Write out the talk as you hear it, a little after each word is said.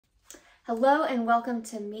Hello and welcome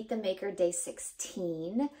to Meet the Maker Day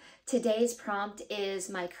 16. Today's prompt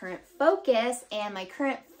is my current focus, and my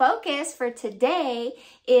current focus for today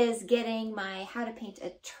is getting my How to Paint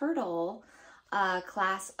a Turtle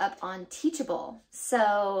class up on Teachable.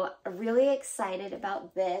 So really excited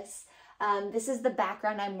about this. This is the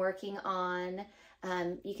background I'm working on.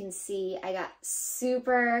 You can see I got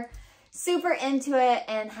super into it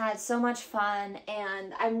and had so much fun,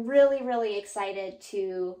 and I'm really excited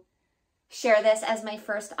to share this as my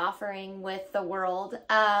first offering with the world.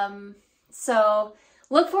 So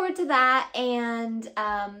look forward to that. And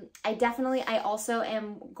I also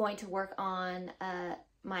am going to work on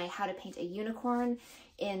my How to Paint a Unicorn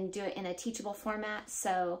and do it in a teachable format.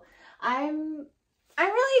 So I'm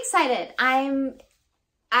really excited.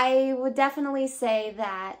 I would definitely say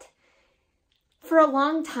that for a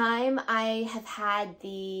long time I have had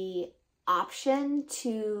the option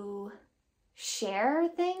to share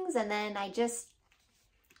things, and then I just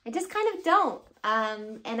kind of don't.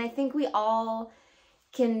 And I think we all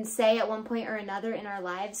can say at one point or another in our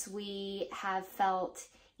lives we have felt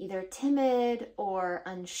either timid or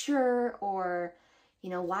unsure, or,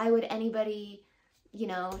 why would anybody,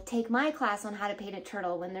 take my class on how to paint a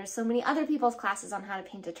turtle when there's so many other people's classes on how to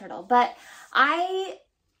paint a turtle. But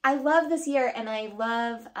I love this year, and I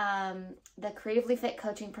love the Creatively Fit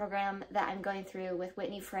coaching program that I'm going through with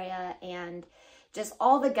Whitney Freya, and just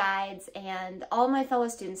all the guides and all my fellow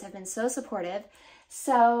students have been so supportive.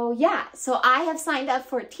 So yeah, so I have signed up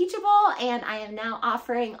for Teachable, and I am now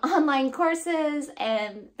offering online courses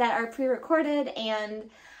and that are pre-recorded, and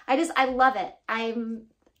I love it. I'm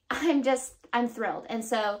thrilled. And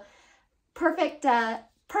so perfect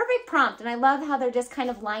prompt, and I love how they're just kind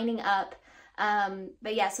of lining up.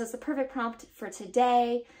 But yeah, so it's the perfect prompt for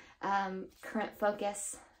today, current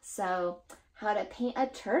focus. So how to paint a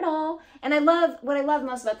turtle. And what I love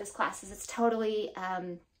most about this class is it's totally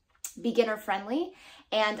beginner friendly.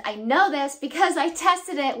 And I know this because I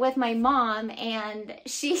tested it with my mom, and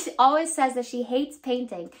she always says that she hates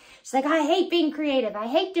painting. She's like, I hate being creative. I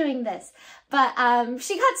hate doing this. But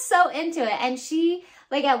she got so into it, and she,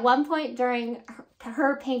 like, at one point during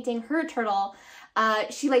her painting her turtle,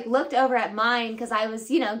 she looked over at mine because I was,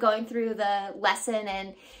 going through the lesson,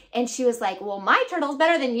 and she was like, well, my turtle's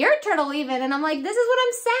better than your turtle even. And I'm like, this is what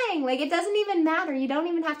I'm saying. Like, it doesn't even matter. You don't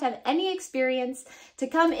even have to have any experience to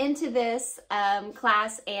come into this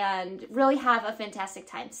class and really have a fantastic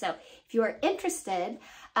time. So if you are interested,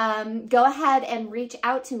 go ahead and reach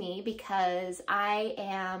out to me, because I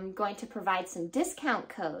am going to provide some discount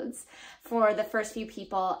codes for the first few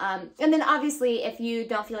people. And then obviously, if you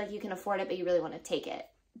don't feel like you can afford it, but you really want to take it,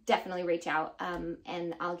 definitely reach out,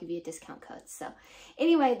 and I'll give you a discount code. So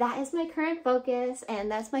anyway, that is my current focus, and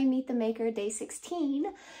that's my Meet the Maker Day 16.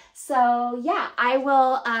 So yeah, I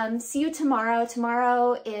will see you tomorrow.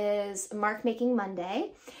 Tomorrow is Mark Making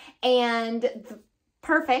Monday, and the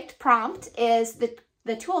perfect prompt is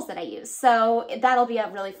the tools that I use. So that'll be a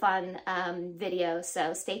really fun video,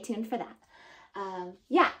 so stay tuned for that.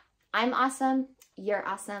 Yeah, I'm awesome. You're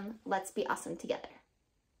awesome. Let's be awesome together.